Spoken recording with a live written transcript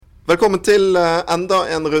Velkommen til enda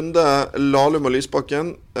en runde Lahlum og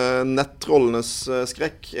Lysbakken, nettrollenes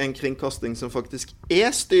skrekk, en kringkasting som faktisk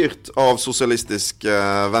styrt av Sosialistisk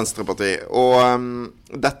Venstreparti.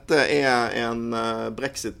 Og dette en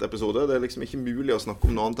Brexit-episode. Det liksom ikke mulig å snakke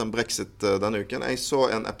om noe annet enn Brexit denne uken. Jeg så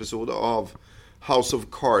en episode av House of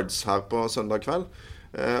Cards her på søndag kveld.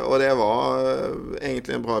 Og det var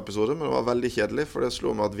egentlig en bra episode, men det var veldig kjedelig, for det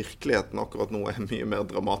slo meg at virkeligheten akkurat nå mye mer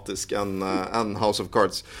dramatisk enn House of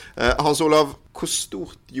Cards. Hans Olav, hvor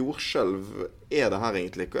stort jordskjelv det her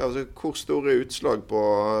egentlig? Altså, hvor store utslag på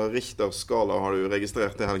Richters skala har du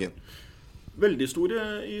registrert i helgen? Veldig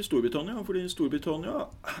store i Storbritannia, fordi Storbritannia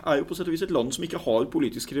jo på sett og vis et land som ikke har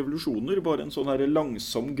politiske revolusjoner, bare en sånn her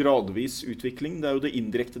langsom, gradvis utvikling. Det jo det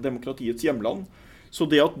indirekte demokratiets hjemland. Så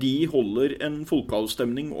det at de holder en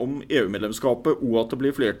folkeavstemning om EU-medlemskapet, og at det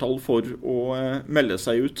blir flertall for å melde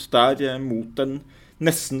seg ut der mot den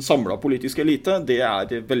nesten samlet politiske elite, det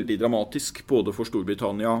veldig dramatisk både for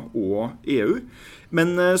Storbritannia og EU.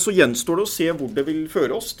 Men så gjenstår det å se hvor det vil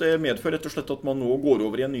føre oss. Det medfører rett og slett at man nå går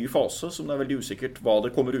over i en ny fase som det veldig usikkert hva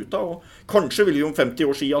det kommer ut av. Og kanskje vil vi om 50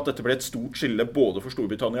 år si at dette ble et stort skille både for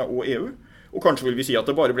Storbritannia og EU. Og kanskje vil vi si at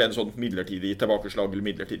det bare ble en sånn midlertidig tilbakeslag eller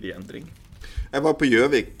midlertidig endring. Jeg var på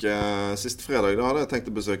Gjøvik sist fredag, da hadde jeg tenkt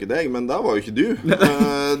å besøke deg, men der var jo ikke du.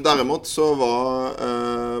 Derimot så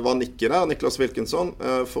var Nikke der, Niklas Wilkinson,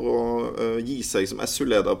 for å gi seg som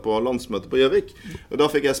SU-leder på landsmøtet på Gjøvik. Og da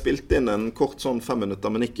fikk jeg spilt inn en kort sånn 5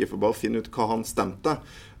 minutter med Nikke for bare å finne ut hva han stemte.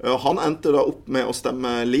 Han endte da opp med å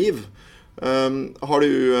stemme Liv. Har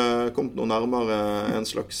du kommet noe nærmere et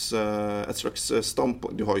slags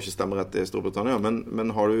standpunkt? Du har jo ikke stemmerett i Storbritannia,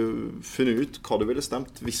 men har du funnet ut hva du ville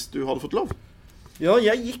stemt hvis du hadde fått lov? Ja,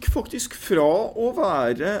 jeg gikk faktisk fra å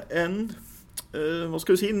være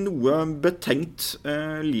noe betenkt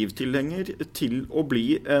Liv-tilhenger til å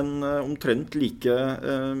bli en omtrent like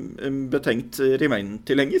betenkt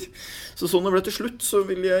Remain-tilhenger. Så sånn det ble til slutt, så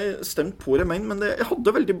ville jeg stemt på Remain, men jeg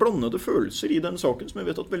hadde veldig blandede følelser i den saken, som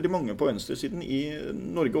jeg vet at veldig mange på venstresiden i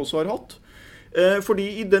Norge også har hatt. Fordi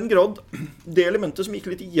i den grad det elementet som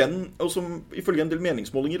gikk litt igjen, og som ifølge en del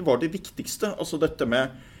meningsmålinger var det viktigste, altså dette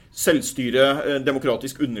med selvstyre,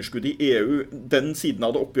 demokratisk underskudd i EU, den siden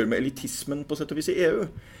av det oppgjør med elitismen på sett og vis i EU,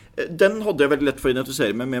 den hadde jeg veldig lett for å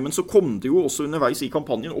identifisere meg med, men så kom det jo også underveis i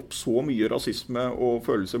kampanjen opp så mye rasisme og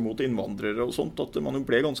følelser mot innvandrere og sånt, at man jo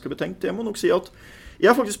ble ganske betenkt. Jeg må nok si at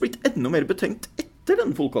jeg har faktisk blitt enda mer betenkt etter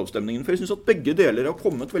den folkeavstemningen, for jeg synes at begge deler har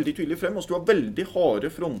kommet veldig tydelig frem. Altså, du har veldig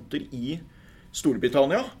harde fronter i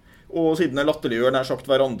Storbritannia, og siden latterliggjør nær sagt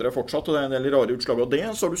hverandre fortsatt, og det en del rare utslag av det,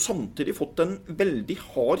 så har du samtidig fått en veldig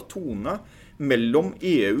hard tone mellom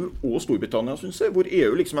EU og Storbritannia, synes jeg, hvor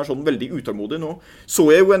EU liksom sånn veldig utålmodig. Nå så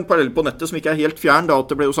jeg jo en parallell på nettet som ikke helt fjern, da,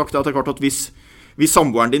 at det ble jo sagt at det klart at hvis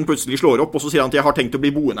samboeren din plutselig slår opp, og så sier han at jeg har tenkt å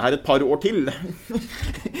bli boende her et par år til,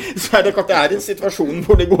 så det klart det en situasjon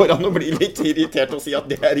hvor det går an å bli litt irritert og si at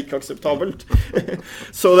det ikke akseptabelt.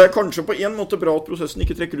 Så det kanskje på en måte bra at prosessen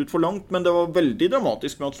ikke trekker ut for langt, men det var veldig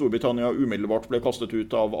dramatisk med at Storbritannia umiddelbart ble kastet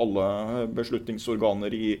ut av alle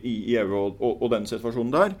beslutningsorganer i EU og den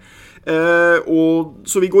situasjonen der.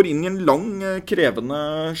 Så vi går inn i en lang,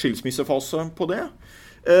 krevende skilsmissefase på det.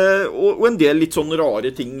 Og en del litt sånn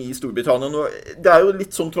rare ting i Storbritannia. Det jo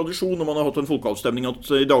litt sånn tradisjon når man har hatt en folkeavstemning,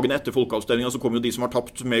 at i dagene etter folkeavstemningen så kommer jo de som har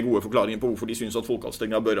tapt med gode forklaringer på hvorfor de synes at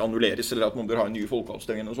folkeavstemningen bør annulleres, eller at man bør ha en ny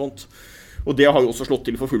folkeavstemning og sånt. Og det har jo også slått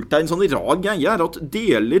til for fullt. Det en sånn rar greie at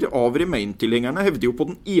deler av Remain-tilhengerne hevder jo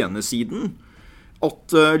på den ene siden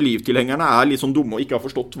at Liv-tilhengerne litt sånn dumme og ikke har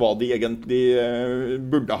forstått hva de egentlig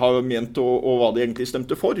burde ha ment og hva de egentlig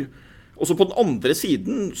stemte for. Og så på den andre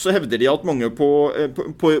siden så hevder de at mange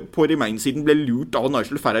på Remain-siden ble lurt av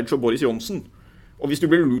Nigel Farage og Boris Johnson. Og hvis du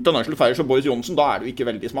blir lurt av Nigel Farage og Boris Johnson, da du ikke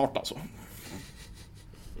veldig smart, altså.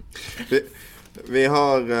 Vi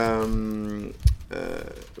har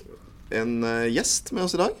en gjest med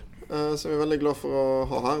oss i dag, som vi veldig glad for å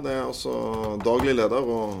ha her. Det også daglig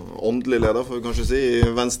leder og åndelig leder, får vi kanskje si,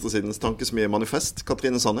 i Venstresidens tankesmie Manifest,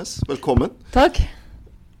 Katrine Sandnes. Velkommen. Takk.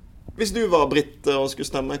 Hvis du var britt og skulle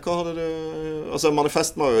stemme, hva hadde du... Altså,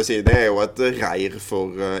 Manifest må jeg jo si, det jo et reir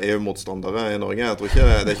for EU-motstandere i Norge. Jeg tror ikke,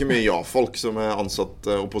 det ikke mye ja-folk som ansatt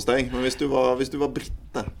opp hos deg. Men hvis du var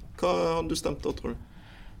britte, hva hadde du stemt da, tror du?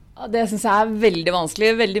 Det synes jeg veldig vanskelig,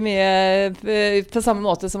 veldig mye på samme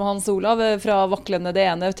måte som Hans Olav, fra vaklende det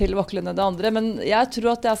ene til vaklende det andre. Men jeg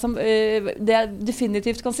tror at det jeg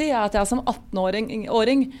definitivt kan si, at jeg som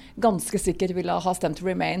 18-åring ganske sikkert ville ha stemt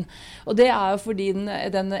Remain. Og det jo fordi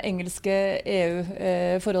den engelske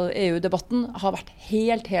EU-debatten har vært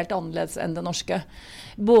helt annerledes enn det norske.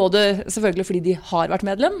 Både selvfølgelig fordi de har vært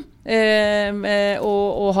medlem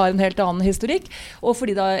og har en helt annen historikk, og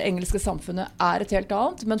fordi det engelske samfunnet et helt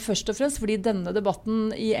annet, men først og fremst fordi denne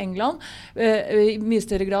debatten i England i mye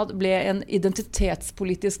større grad ble en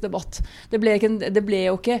identitetspolitisk debatt. Det ble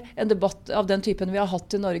jo ikke en debatt av den typen vi har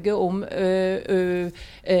hatt i Norge om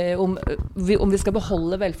vi skal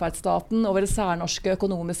beholde velferdsstaten og våre særnorske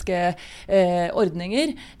økonomiske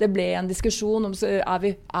ordninger. Det ble en diskusjon om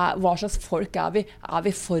hva slags folk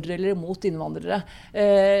vi for eller imot innvandrere.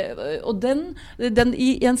 Og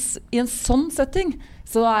i en sånn setting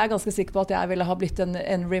så jeg ganske sikker på at jeg ville ha blitt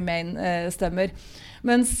en Remain-stemmer.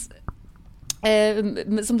 Mens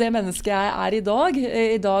som det mennesket jeg i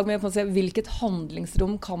dag med på å se hvilket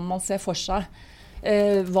handlingsrom kan man se for seg.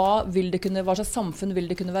 Hva slags samfunn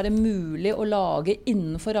vil det kunne være mulig å lage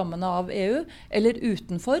innenfor rammene av EU eller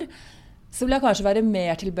utenfor? Så vil jeg kanskje være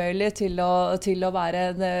mer tilbøyelig til å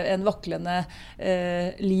være en vaklende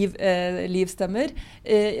livstemmer,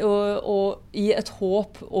 og i et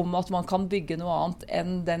håp om at man kan bygge noe annet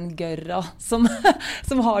enn den gørra som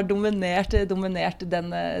har dominert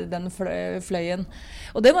den fløyen.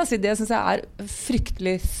 Og det må jeg si, det synes jeg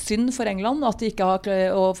fryktelig synd for England,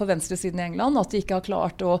 og for venstresiden i England, at de ikke har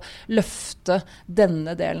klart å løfte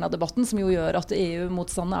denne delen av debatten, som jo gjør at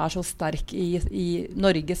EU-motstanden så sterk i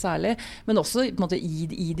Norge særlig, men også på en måte,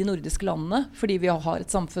 i de nordiske landene, fordi vi har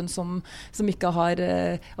et samfunn som ikke har,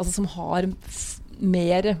 som har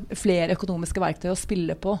flere økonomiske verktøy å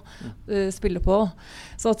spille på.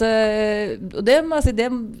 Så at, og det må jeg si, det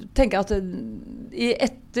tenker jeg at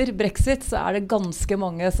etter Brexit så det ganske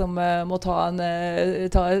mange som må ta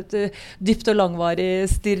et dypt og langvarig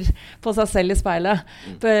stirr på seg selv i speilet.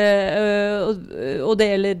 Og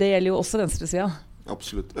det gjelder jo også venstresiden.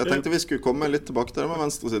 Absolutt. Jeg tenkte vi skulle komme litt tilbake til det med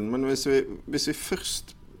venstresiden, men hvis vi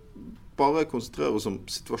først bare konsentrerer oss om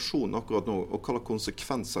situasjonen akkurat nå, og hva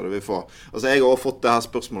konsekvenser det vil få. Altså, jeg har også fått det her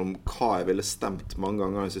spørsmålet om hva jeg ville stemt mange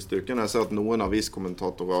ganger i siste uken. Jeg ser at noen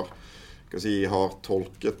aviskommentatorer har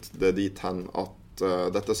tolket det dit hen at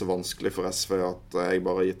dette så vanskelig for SV at jeg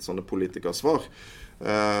bare har gitt sånne politikersvar.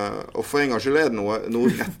 Og for en gang skyld det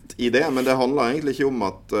noe rett i det, men det handler egentlig ikke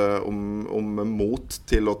om mot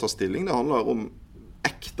til å ta stilling. Det handler om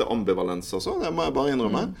ekte ambivalens, altså. Det må jeg bare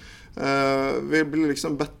innrømme. Vi blir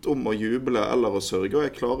liksom bedt om å juble eller å sørge, og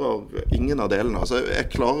jeg klarer ingen av delene. Altså, jeg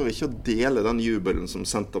klarer ikke å dele den jubelen som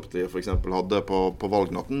Senterpartiet for eksempel hadde på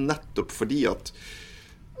valgnatten, nettopp fordi at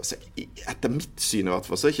etter mitt syn i hvert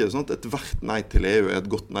fall, så ikke det sånn at et hvert nei til EU et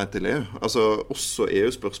godt nei til EU. Altså, også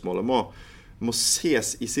EU-spørsmålet må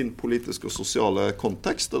ses i sin politiske og sosiale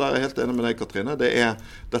kontekst, og der jeg helt enig med deg, Katrine.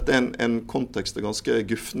 Dette en kontekst av ganske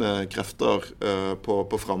gufne krefter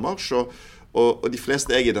på frammarsj, og de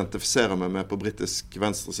fleste jeg identifiserer meg med på britisk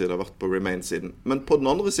venstreside har vært på Remain-siden. Men på den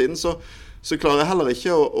andre siden så klarer jeg heller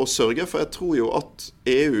ikke å sørge, for jeg tror jo at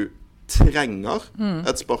EU trenger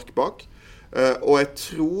et spark bak, og jeg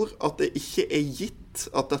tror at det ikke gitt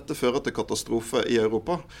at dette fører til katastrofe i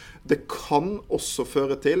Europa. Det kan også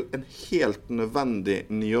føre til en helt nødvendig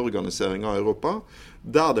nyorganisering av Europa,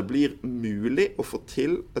 der det blir mulig å få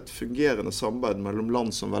til et fungerende samarbeid mellom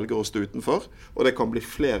land som velger å stå utenfor, og det kan bli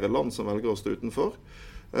flere land som velger å stå utenfor,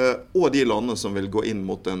 og de landene som vil gå inn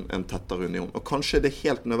mot en tettere union. Og kanskje det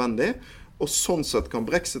helt nødvendig, og sånn sett kan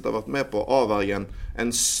Brexit ha vært med på å avverge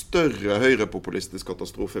en større høyrepopulistisk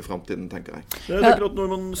katastrofe i fremtiden, tenker jeg. Jeg tenker at når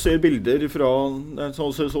man ser bilder fra, så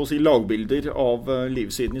å si lagbilder av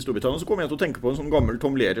livssiden i Storbritannia, så kommer jeg til å tenke på en sånn gammel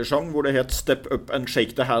Tom Lehrer-sang, hvor det het «Step up and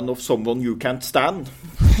shake the hand of someone you can't stand».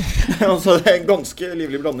 Altså, det en ganske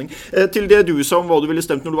livlig blanding. Til det du sa om hva du ville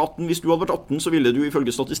stemt når du var 18, hvis du hadde vært 18, så ville du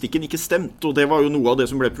ifølge statistikken ikke stemt, og det var jo noe av det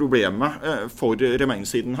som ble problemet for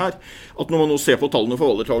Remain-siden her. At når man nå ser på tallene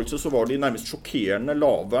for valgdeltakelse, så var de nærmest sjokkerende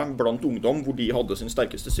lave blant ungdom, hvor de hadde sin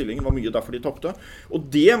sterkeste stilling. Det var mye derfor de tapte. Og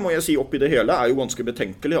det, må jeg si, oppi det hele, jo ganske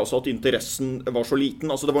betenkelig, altså at interessen var så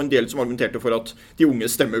liten. Altså det var en del som argumenterte for at de unge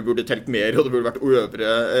stemmer burde telt mer, og det burde vært øvre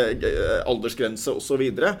aldersgrense og så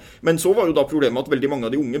videre. Men så var jo da problemet at veldig mange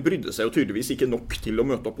av de unge brydde seg jo tydeligvis ikke nok til å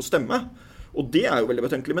møte opp og stemme. Og det jo veldig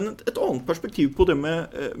betenkelig. Men et annet perspektiv på det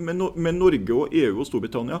med Norge og EU og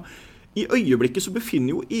Storbritannia. I øyeblikket så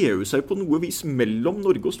befinner jo EU seg på noe vis mellom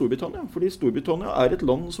Norge og Storbritannia. Fordi Storbritannia et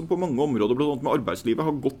land som på mange områder, blant annet med arbeidslivet,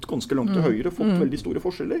 har gått ganske langt til høyre, fått veldig store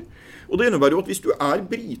forskjeller. Og det innebærer jo at hvis du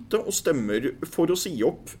brite og stemmer for å si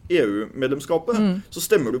opp EU-medlemskapet, så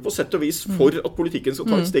stemmer du på sett og vis for at politikken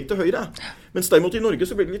skal ta et steg til høyre. Mens derimot i Norge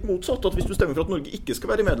så blir det litt motsatt, at hvis du stemmer for at Norge ikke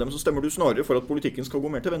skal være medlem, så stemmer du snarere for at politikken skal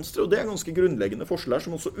gå mer til venstre. Og det ganske grunnleggende forskjell her,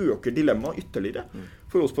 som også øker dilemmaet ytterligere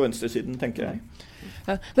for oss på venstresiden, tenker jeg.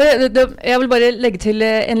 Ja. Jeg vil bare legge til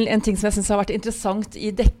en ting som jeg synes har vært interessant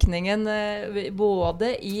i dekningen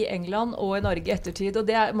både i England og i Norge i ettertid, og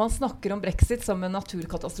man snakker om Brexit som en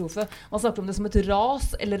naturkatastrofe. Man snakker om det som et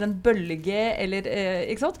ras eller en bølge, eller,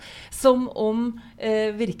 ikke sant? Som om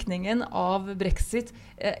virkningen av Brexit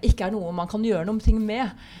ikke noe man kan gjøre noe med.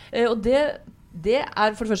 Og det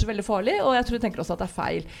for det første veldig farlig, og jeg tenker også at det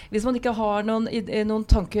feil. Hvis man ikke har noen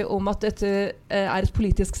tanke om at dette et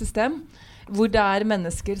politisk system, hvor det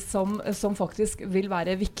mennesker som faktisk vil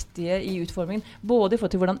være viktige i utformingen, både i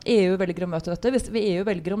forhold til hvordan EU velger å møte dette. Hvis EU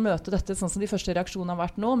velger å møte dette sånn som de første reaksjonene har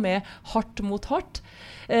vært nå, med hardt mot hardt,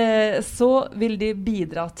 så vil de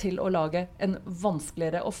bidra til å lage en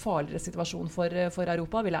vanskeligere og farligere situasjon for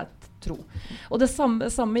Europa, vil jeg tro. Og det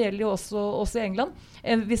samme gjelder jo også i England.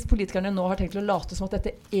 Hvis politikerne nå har tenkt å late som at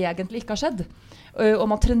dette egentlig ikke har skjedd, og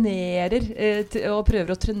man trenerer og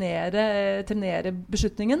prøver å trenere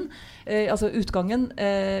beslutningen, altså utgangen,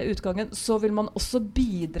 så vil man også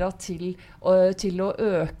bidra til å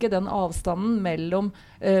øke den avstanden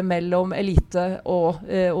mellom elite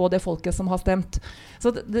og det folket som har stemt.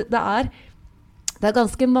 Så det er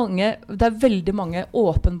veldig mange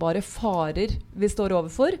åpenbare farer vi står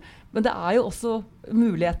overfor, men det jo også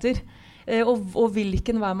muligheter. Og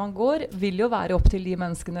hvilken vei man går vil jo være opp til de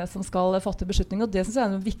menneskene som skal fatte beslutninger, og det synes jeg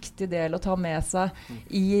en viktig del å ta med seg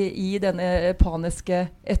i denne paniske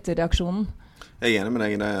etterreaksjonen. Jeg enig med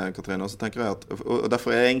deg i det, Katrine, og så tenker jeg og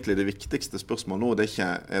derfor egentlig det viktigste spørsmålet nå, det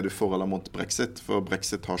ikke du for eller mot Brexit, for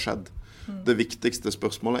Brexit har skjedd. Det viktigste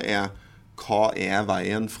spørsmålet hva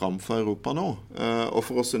veien fram for Europa nå? Og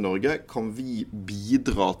for oss i Norge kan vi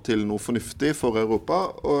bidra til noe fornuftig for Europa,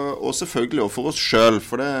 og selvfølgelig også for oss selv,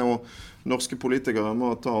 for det jo norske politikere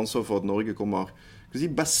må ta ansvar for at Norge kommer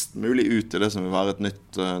best mulig ut i det som vil være et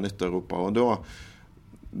nytt Europa. Og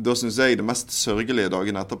da synes jeg det mest sørgelige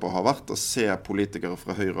dagen etterpå har vært å se politikere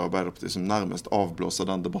fra Høyre og Arbeiderpartiet som nærmest avblåser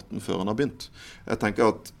den debatten før den har begynt. Jeg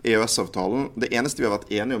tenker at EØS-avtalen, det eneste vi har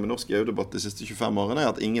vært enige om i norsk EU-debatt de siste 25 årene,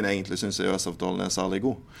 at ingen egentlig synes EØS-avtalen særlig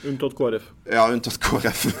god. Unntatt KrF. Ja, unntatt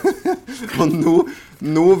KrF. Og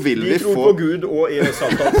nå vil vi få... Vi tror på Gud og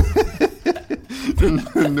EØS-avtalen.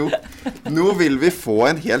 Nå vil vi få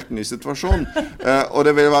en helt ny situasjon, og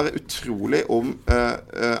det vil være utrolig om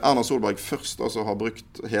Erna Solberg først har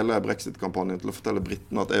brukt hele Brexit-kampanjen til å fortelle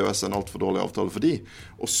britene at EØS en alt for dårlig avtale for de,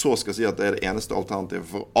 og så skal si at det det eneste alternativet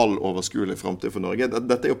for all overskuelig fremtid for Norge.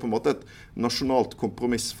 Dette jo på en måte et nasjonalt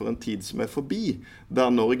kompromiss for en tid som forbi,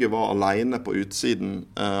 der Norge var alene på utsiden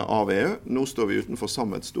av EU. Nå står vi utenfor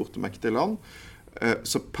sammen et stort og mektig land.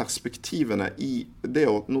 Så perspektivene i det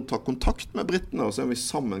å nå ta kontakt med britene og se om vi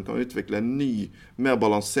sammen kan utvikle en ny, mer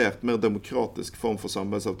balansert, mer demokratisk form for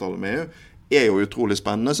samarbeidsavtale med EU, jo utrolig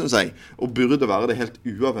spennende, synes jeg, og burde være det helt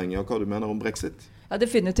uavhengig av hva du mener om Brexit. Ja,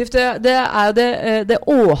 definitivt. Det det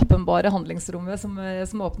åpenbare handlingsrommet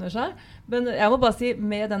som åpner seg. Men jeg må bare si,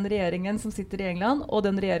 med den regjeringen som sitter i England, og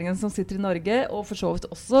den regjeringen som sitter i Norge, og for så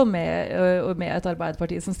vidt også med et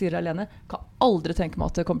Arbeiderparti som styrer alene, kan aldri tenke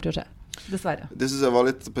meg at det kommer til å skje. Dessverre. Det synes jeg var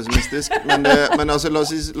litt pessimistisk, men altså, la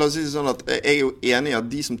oss si sånn at jeg jo enig i at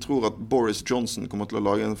de som tror at Boris Johnson kommer til å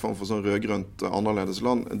lage en form for sånn rødgrønt annerledes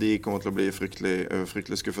land, de kommer til å bli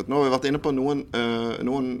fryktelig skuffet. Nå har vi vært inne på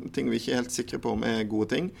noen ting vi ikke helt sikre på om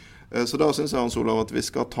gode ting, så da synes jeg, Hans Olav, at vi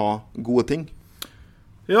skal ta gode ting.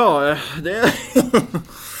 Ja,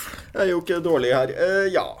 det jo ikke dårlig her.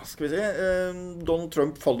 Ja, skal vi se. Donald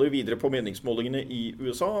Trump faller videre på meningsmålingene i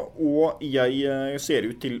USA, og jeg ser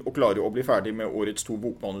ut til å klare å bli ferdig med årets 2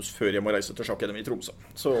 bokmanus før jeg må reise til Sjakkakademiet i Tromsø.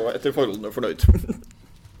 Så etter forholdene fornøyd.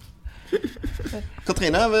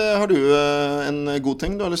 Katrine, har du en god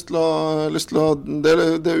ting du har lyst til å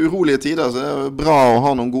dele? Det urolige tider, så det bra å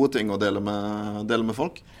ha noen gode ting å dele med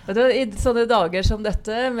folk. I sånne dager som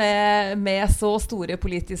dette, med så store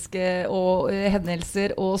politiske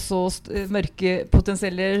hendelser og så mørke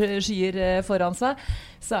potensielle skyer foran seg,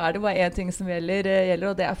 så det bare en ting som gjelder,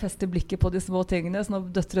 og det å feste blikket på de små tingene. Så når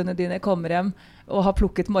døtrene dine kommer hjem og har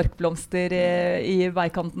plukket markblomster i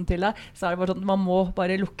veikanten til deg, så det bare sånn at man må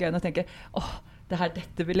bare lukke øynene og tenke,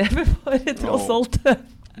 dette vi lever for, tross alt.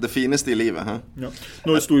 Det fineste i livet, hæ? Ja.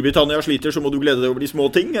 Når Storbritannia sliter, så må du glede deg over de små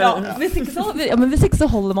ting. Ja, hvis ikke så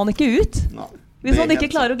holder man ikke ut. Nei. Hvis man ikke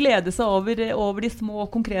klarer å glede seg over de små,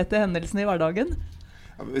 konkrete hendelsene i hverdagen.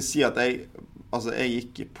 Jeg vil si at jeg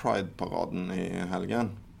gikk i Pride-paraden i helgen.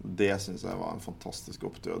 Det synes jeg var en fantastisk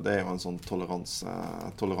opptur. Det er jo en sånn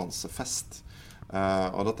toleransefest.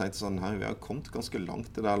 Og da tenkte jeg sånn, vi har kommet ganske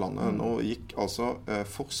langt i det landet. Nå gikk altså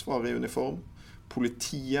forsvaret i uniform.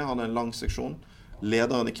 Politiet hadde en lang seksjon.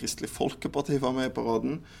 Lederen i Kristelig Folkeparti var med i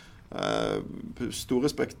paraden. Stor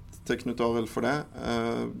respekt til Knut Arild for det.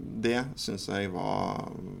 Det synes jeg var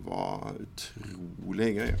utrolig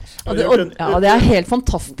gøy. Altså. Det er helt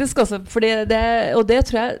fantastisk. Altså, og det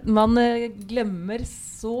tror jeg man glemmer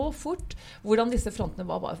så fort. Hvordan disse frontene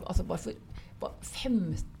var bare for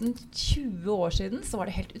 15-20 år siden, så var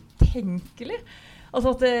det helt utenkelig.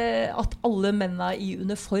 Altså at alle mennene i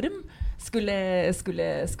uniform skulle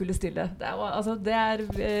stille. Det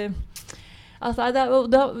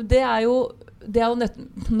er jo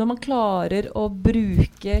når man klarer å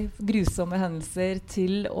bruke grusomme hendelser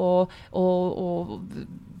til å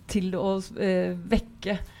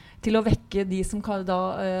vekke de som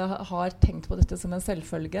har tenkt på dette som en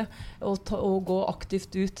selvfølge, og gå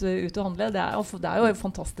aktivt ut og handle. Det er jo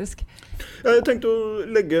fantastisk. Jeg tenkte å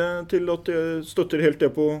legge til at jeg støtter helt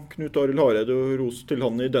det på Knut Arild Hareide og ros til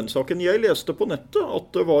han i den saken. Jeg leste på nettet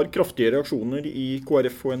at det var kraftige reaksjoner i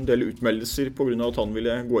KrF og en del utmeldelser på grunn av at han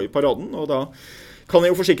ville gå i paraden, og da kan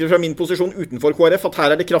jeg jo forsikre fra min posisjon utenfor KrF at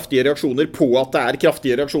her er det kraftige reaksjoner på at det er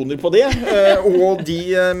kraftige reaksjoner på det. Og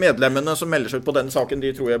de medlemmene som melder seg ut på den saken,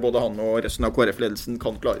 de tror jeg både han og resten av KrF-ledelsen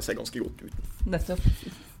kan klare seg ganske godt uten. Nettopp.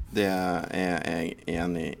 Det er jeg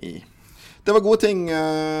enig i. Det var gode ting,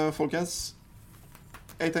 folkens.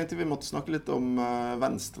 Jeg tenkte vi måtte snakke litt om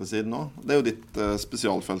venstresiden nå. Det er jo ditt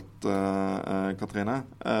spesialfelt, Katrine.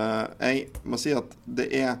 Jeg må si at det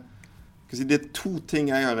er to ting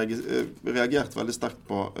jeg har reagert veldig sterkt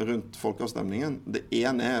på rundt folkeavstemningen. Det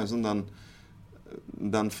ene er sånn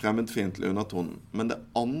den fremmedfiendtlige undertonen, men det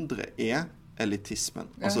andre er elitismen.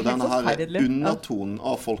 Altså denne her undertonen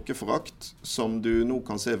av folkeforakt som du nå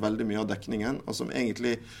kan se veldig mye av dekningen, og som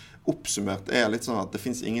egentlig oppsummert er litt sånn at det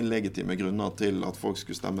finnes ingen legitime grunner til at folk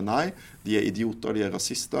skulle stemme nei. De er idioter, de er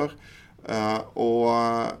rasister, og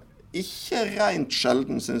ikke rent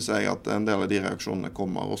sjelden synes jeg at en del av de reaksjonene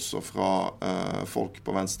kommer også fra folk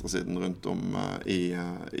på venstresiden rundt om i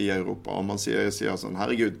Europa. Og man sier sånn,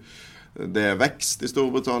 herregud, det er vekst i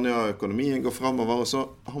Storbritannia, økonomien går fremover, og så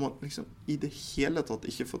har man liksom i det hele tatt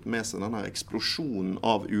ikke fått med seg denne eksplosjonen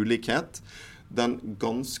av ulikhet. Den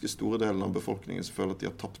ganske store delen av befolkningen som føler at de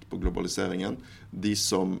har tapt på globaliseringen. De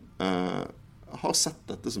som har sett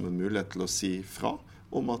dette som en mulighet til å si fra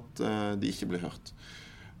om at de ikke blir hørt.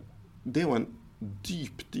 Det er jo en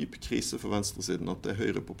dyp krise for venstresiden at det er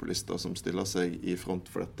høyrepopulister som stiller seg i front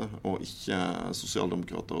for dette, og ikke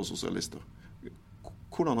sosialdemokrater og sosialister.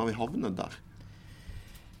 Hvordan har vi havnet der?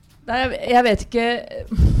 Jeg vet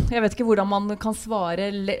ikke hvordan man kan svare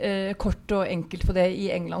kort og enkelt på det i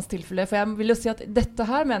Englands tilfelle. For jeg vil jo si at dette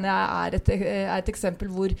her mener jeg er et eksempel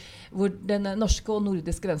hvor den norske og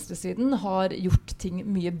nordiske venstresiden har gjort ting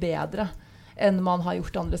mye bedre enn man har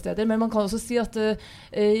gjort andre steder. Men man kan også si at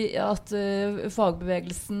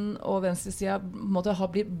fagbevegelsen og venstresiden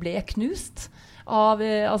ble knust av,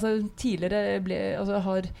 tidligere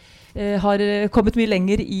har kommet mye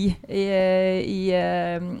lenger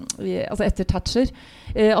etter Thatcher,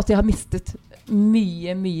 at de har mistet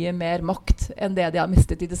mye mer makt enn det de har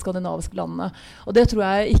mistet i de skandinaviske landene. Og det tror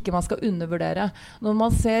jeg ikke man skal undervurdere. Når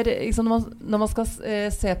man skal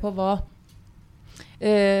se på hva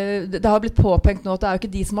det har blitt påpenkt nå at det er jo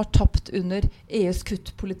ikke de som har tapt under EUs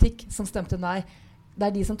kuttpolitikk som stemte nei. Det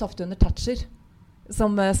er de som tapte under Thatcher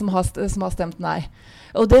som har stemt nei.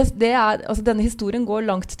 Og denne historien går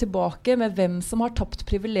langt tilbake med hvem som har tapt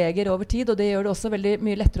privilegier over tid, og det gjør det også veldig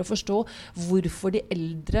mye lettere å forstå hvorfor de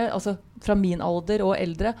eldre, altså fra min alder og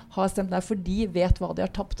eldre, har stemt nei, for de vet hva de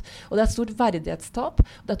har tapt. Og det er et stort verdighetstap,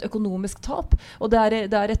 det er et økonomisk tap, og det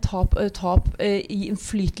er et tap i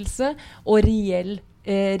innflytelse og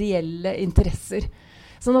reelle interesser.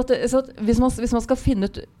 Så hvis man skal finne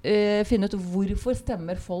ut hvorfor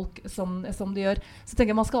stemmer folk som de gjør, så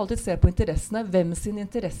tenker jeg man skal alltid se på interessene. Hvem sine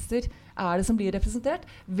interesser er det som blir representert?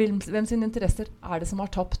 Hvem sine interesser er det som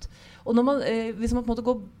har tapt? Og hvis man på en måte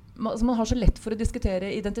går, altså man har så lett for å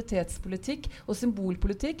diskutere identitetspolitikk og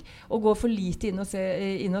symbolpolitikk, og går for lite inn og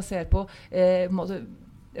ser på jeg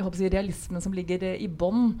håper å si, realismen som ligger i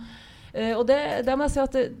bånd. Og der må jeg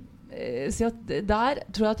si at der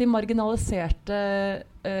tror jeg at de marginaliserte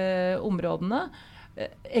områdene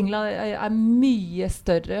England er mye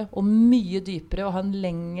større og mye dypere og har en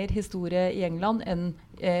lengre historie i England enn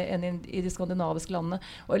i de skandinaviske landene.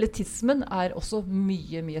 Og elitismen er også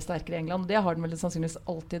mye, mye sterkere i England. Det har den vel sannsynligvis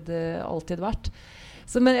alltid vært.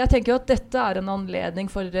 Så, men jeg tenker jo at dette er en anledning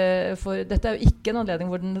dette er jo ikke en anledning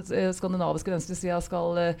hvor den skandinaviske venstresiden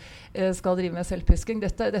skal drive med selvpisking.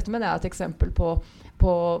 Dette mener jeg er et eksempel på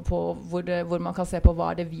hvor man kan se på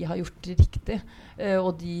hva er det vi har gjort riktig,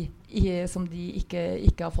 og som de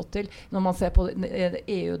ikke har fått til, når man ser på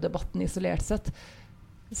EU-debatten isolert sett.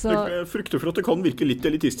 Så jeg frykter for at det kan virke litt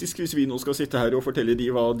elitistisk hvis vi nå skal sitte her og fortelle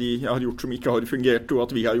hva de har gjort som ikke har fungert, og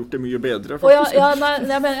at vi har gjort det mye bedre, faktisk.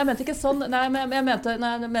 Jeg mente ikke sånn. Det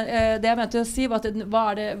jeg mente å si var at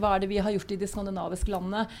hva er det vi har gjort i de skandinaviske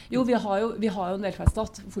landene? Jo, vi har jo en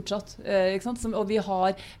velferdsstat fortsatt, ikke sant? Og vi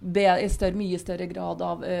har mye større grad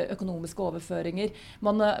av økonomiske overføringer.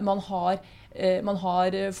 Man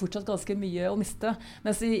har fortsatt ganske mye å miste.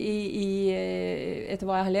 Mens etter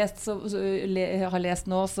hva jeg har lest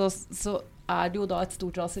nå, så er det jo da et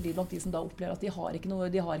stort raseri blant de som da opplever at de har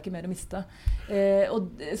ikke mer å miste.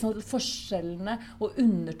 Så forskjellene og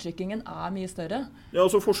undertrykkingen er mye større. Ja,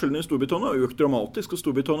 altså forskjellene i Storbritannia har økt dramatisk, og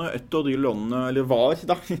Storbritannia er et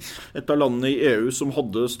av landene i EU som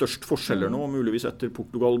hadde størst forskjeller nå, muligvis etter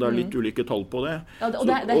Portugal. Det er litt ulike tall på det. Ja, og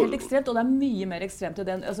det er helt ekstremt, og det er mye mer ekstremt i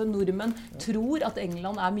den. Altså, nordmenn tror at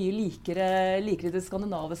England er mye likere det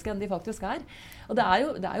skandinaviske enn de faktisk er. Og det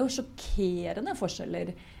er jo sjokkerende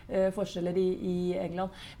forskjeller i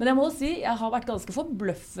England. Men jeg må si, jeg har vært ganske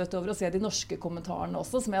forbløffet over å se de norske kommentarene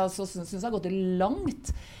også, som jeg synes har gått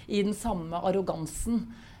langt i den samme arrogansen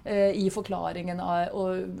i forklaringen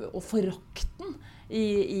og forakten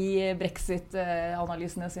i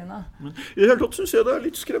Brexit-analysene sine. Men i det hele tatt synes jeg det er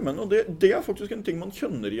litt skremmende, og det er faktisk en ting man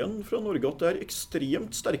kjenner igjen fra Norge, at det er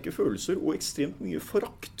ekstremt sterke følelser og ekstremt mye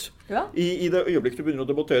forakt i det øyeblikket du begynner å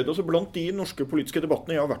debattere det. Altså, blant de norske politiske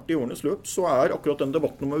debattene jeg har vært i årenes løp, så er akkurat den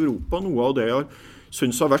debatten om Europa noe av det jeg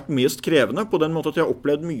synes har vært mest krevende, på den måten at jeg har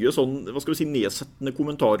opplevd mye sånn, nedsettende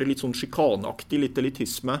kommentarer, litt sånn skikaneaktig, litt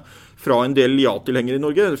elitisme fra en del ja-tilhengere i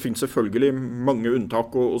Norge. Det finnes selvfølgelig mange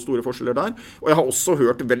unntak og store forskjeller der. Og jeg har også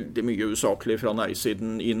hørt veldig mye usaklig fra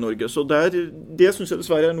nei-siden i Norge. Så det synes jeg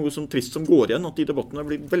dessverre er noe som trist som går igjen, at de debattene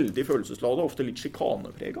blir veldig følelsesladet, ofte litt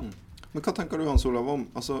skikanepreget. Men hva tenker du, Hans Olav, om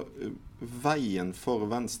veien for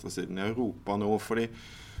venstresiden i Europa nå? Fordi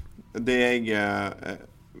det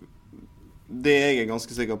jeg er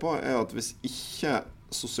ganske sikker på, er at hvis ikke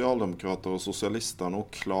sosialdemokrater og sosialister nå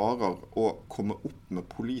klarer å komme opp med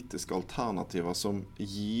politiske alternativer som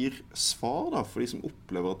gir svar for de som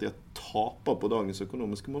opplever at de taper på dagens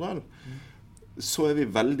økonomiske modell, så er vi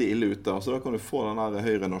veldig ille ute. Altså, da kan du få den der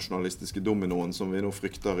høyrenasjonalistiske dominoen som vi nå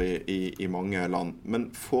frykter i mange land.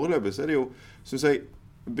 Men foreløpig så er det jo, synes jeg,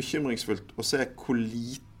 bekymringsfullt å se hvor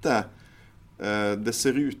lite det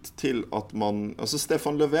ser ut til at man... Altså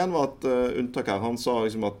Stefan Löfven var et unntak her. Han sa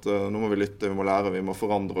liksom at nå må vi lytte, vi må lære, vi må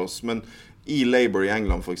forandre oss. Men i Labour i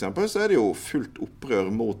England for eksempel, så er det jo fullt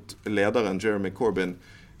opprør mot lederen Jeremy Corbyn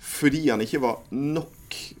fordi han ikke var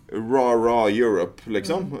nok rah-rah Europe,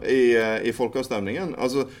 liksom, i folkeavstemningen.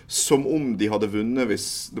 Altså, som om de hadde vunnet hvis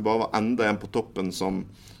det bare var enda en på toppen som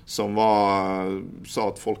sa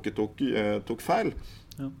at folket tok feil.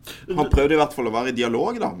 Ja. Han prøvde i hvert fall å være i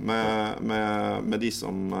dialog da, med de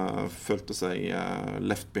som følte seg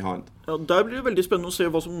left behind. Ja, der blir det veldig spennende å se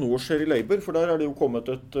hva som nå skjer i Labour, for der er det jo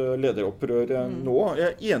kommet et lederopprør nå.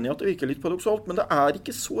 Jeg er enig i at det virker litt paradoksalt, men det er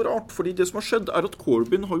ikke så rart, fordi det som har skjedd er at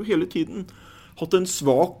Corbyn har jo hele tiden hatt en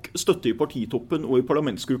svak støtte i partitoppen og i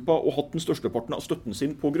parlamentsgruppa, og hatt den største parten av støtten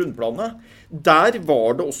sin på grunnplanet. Der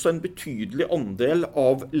var det også en betydelig andel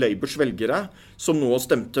av Labours velgere som nå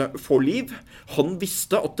stemte for Leave. Han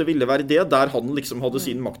visste at det ville være det, der han liksom hadde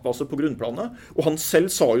sin maktbase på grunnplanet, og han selv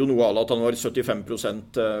sa jo noe av at han var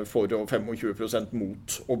 75% for og 25%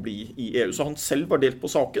 mot å bli i EU. Så han selv var delt på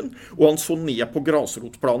saken, og han så ned på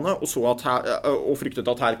grasrotplanet og fryktet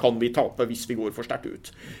at her kan vi tape hvis vi går for sterkt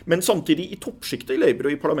ut. Men samtidig i toppskiktet i Labour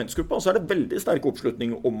og i parlamentsgruppa så er det veldig sterk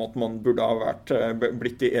oppslutning om at man burde ha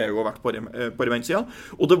blitt i EU og vært på remennsida.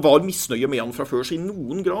 Og det var misnøye med han fra før, så i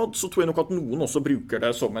noen grad så tror jeg nok at noen også bruker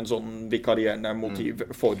det som en sånn vikarierende motiv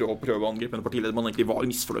for å prøve å angripe en partileder man egentlig var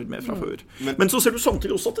misfornøyd med fra før. Men så ser du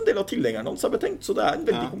samtidig også at en del av tilhengerne hans er betenkt, så det er en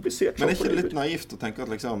veldig komplisert sak. Men er ikke litt naivt å tenke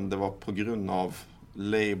at liksom, det var på grunn av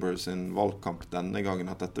Labour sin valgkamp denne gangen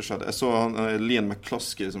at dette skjedde? Jeg så Liam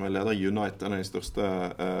McCluskey, som er leder i Unite, en av de største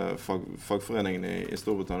fagforeningene i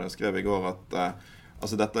Storbritannia, skrev i går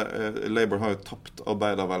Altså dette, Labour har jo tapt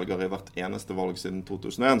arbeidervelgere i hvert eneste valg siden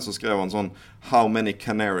 2001, så skrev han sånn «How many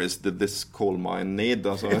canaries did this coal mine need?»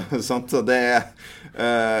 Altså, sant? Og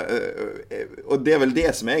det er vel det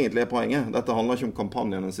som egentlig er poenget. Dette handler ikke om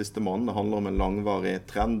kampanjen den siste måneden, det handler om en langvarig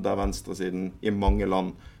trend der venstresiden i mange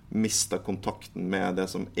land mister kontakten med det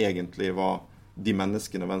som egentlig var de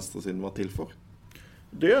menneskene venstresiden var til for.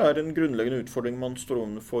 Det er en grunnleggende utfordring man står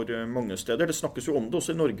overfor mange steder. Det snakkes jo om det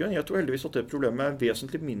også i Norge. Jeg tror heldigvis at det problemet er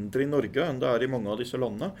vesentlig mindre i Norge enn det er i mange av disse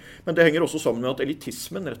landene. Men det henger også sammen med at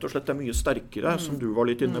elitismen rett og slett er mye sterkere, som du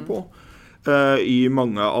var litt inne på, i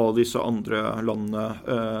mange av disse andre landene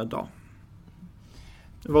da.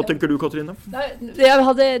 Hva tenker du, Katrine? Det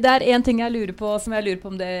er en ting jeg lurer på, som jeg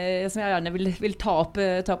gjerne vil ta opp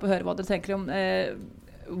og høre hva dere tenker om.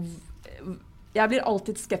 Jeg blir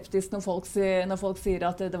alltid skeptisk når folk sier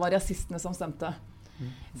at det var rasistene som stemte.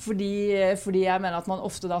 Fordi jeg mener at man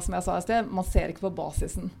ofte da, som jeg sa i sted, man ser ikke på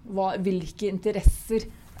basisen. Hvilke interesser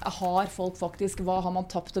har folk faktisk? Hva har man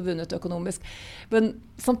tapt og vunnet økonomisk? Men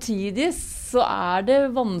samtidig så er det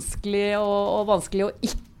vanskelig å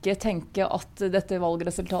ikke tenke at dette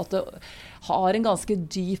valgresultatet har en ganske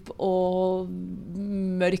dyp og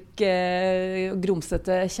mørk,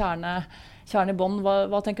 grumsete kjerne i bånd.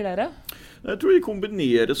 Hva tenker dere? Jeg tror det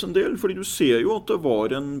kombineres en del, fordi du ser jo at det var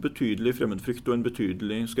en betydelig fremmedfrykt og en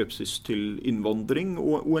betydelig skepsis til innvandring,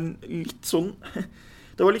 og en litt sånn...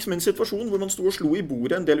 Det var liksom en situasjon hvor man stod og slo i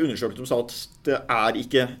bordet en del undersøkelser som sa at det er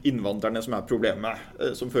ikke innvandrerne som er problemet,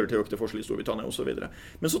 som fører til økte forskjeller i Storbritannia og så videre.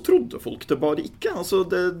 Men så trodde folk det bare ikke. Altså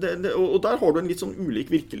og der har du en litt sånn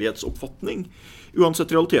ulik virkelighetsoppfatning,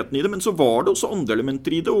 uansett realiteten i det. Men så var det også andre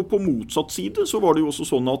elementer i det, og på motsatt side så var det jo også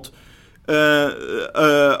sånn at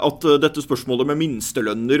dette spørsmålet med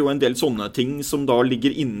minstelønner og en del sånne ting som da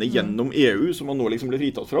ligger inne gjennom EU, som man nå liksom ble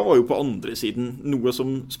fritatt fra, var jo på andre siden noe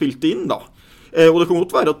som spilte inn da. Og det kan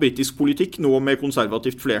godt være at britisk politikk nå med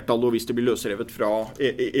konservativt flertall, og hvis det blir løsrevet fra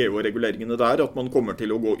EU og reguleringene der, at man kommer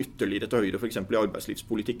til å gå ytterligere til høyre, for eksempel i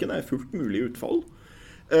arbeidslivspolitikken, er fullt mulig utfall.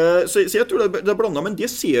 Så jeg tror det er blandet, men det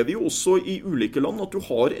ser vi jo også i ulike land, at du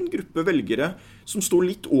har en gruppe velgere som står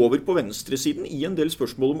litt over på venstresiden i en del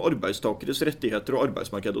spørsmål om arbeidstakeres rettigheter og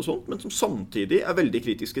arbeidsmarked og sånt, men som samtidig er veldig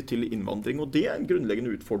kritiske til innvandring, og det er en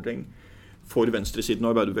grunnleggende utfordring for venstresiden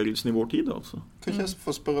og arbeiderbevegelsen i vår tid. Altså. Kan ikke jeg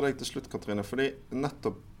få spørre deg til slutt, Katrine, fordi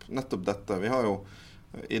nettopp dette, vi har jo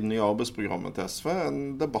i det nye arbeidsprogrammet til SV en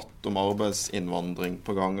debatt om arbeidsinnvandring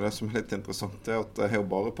på gang. Det som er litt interessant er at det er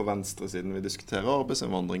jo bare på venstresiden vi diskuterer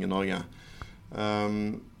arbeidsinnvandring i Norge.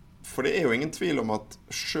 For det er jo ingen tvil om at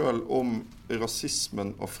selv om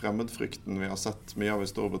rasismen og fremmedfrykten vi har sett mye av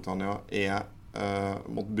i Storbritannia er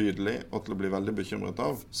motbydelig og til å bli veldig bekymret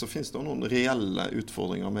av, så finnes det noen reelle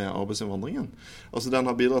utfordringer med arbeidsinnvandringen. Altså den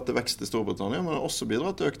har bidratt til vekst i Storbritannia, men den har også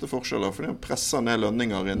bidratt til økte forskjeller, fordi den presser ned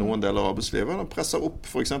lønninger i noen deler av arbeidslivet, og den presser opp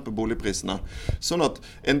for eksempel boligprisene. Sånn at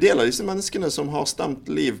en del av disse menneskene som har stemt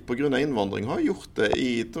liv på grunn av innvandring, har gjort det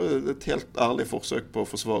i et helt ærlig forsøk på å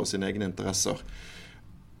forsvare sine egne interesser.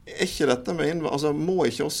 Er ikke dette med innvandring, altså må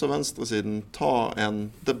ikke også venstresiden ta en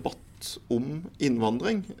debatt om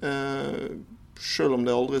innvandring, selv om det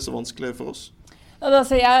er aldri så vanskelig for oss?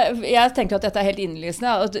 Altså, jeg tenker at dette er helt innlysende.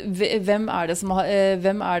 At hvem er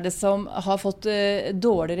det som har fått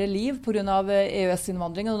dårligere liv på grunn av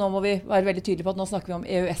EØS-innvandringen? Og nå må vi være veldig tydelige på at nå snakker vi om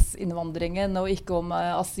EØS-innvandringen og ikke om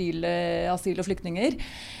asyl og flyktninger.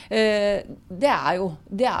 Det er jo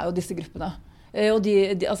disse gruppene. Og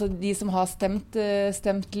de som har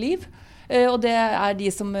stemt liv. Og det er de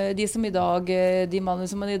som i dag er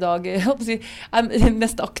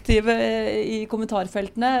mest aktive i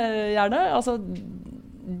kommentarfeltene, gjerne. Altså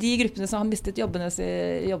de gruppene som har mistet jobbene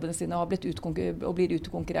sine og blir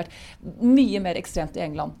utkonkurrert. Mye mer ekstremt i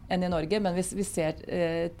England enn i Norge, men vi ser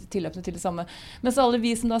tilløpene til det samme. Mens alle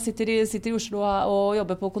vi som da sitter i Oslo og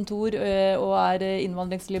jobber på kontor og er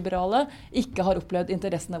innvandringsliberale, ikke har opplevd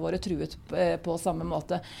interessene våre truet på samme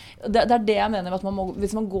måte. Det er det jeg mener, at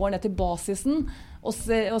hvis man går ned til basisen og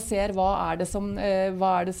ser hva er det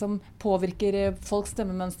som påvirker folks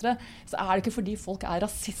stemmemønstre, så er det ikke fordi folk er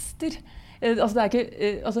rasister.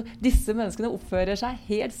 Disse menneskene oppfører seg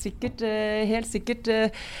helt sikkert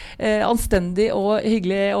anstendig og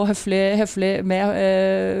hyggelig og høflig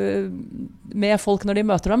med folk når de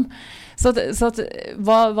møter dem.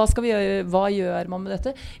 Hva skal vi gjøre? Hva gjør man med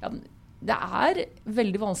dette? Ja, det er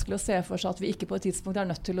veldig vanskelig å se for seg at vi ikke på et tidspunkt er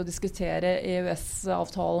nødt til å diskutere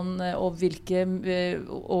EØS-avtalen og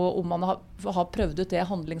om man har prøvd ut det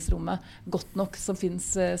handlingsrommet godt nok som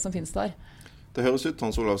finnes der. Det høres ut,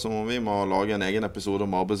 Hans Olav, som om vi må lage en egen episode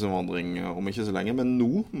om arbeidsinnvandring om ikke så lenge, men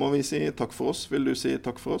nå må vi si takk for oss. Vil du si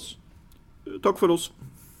takk for oss? Takk for oss.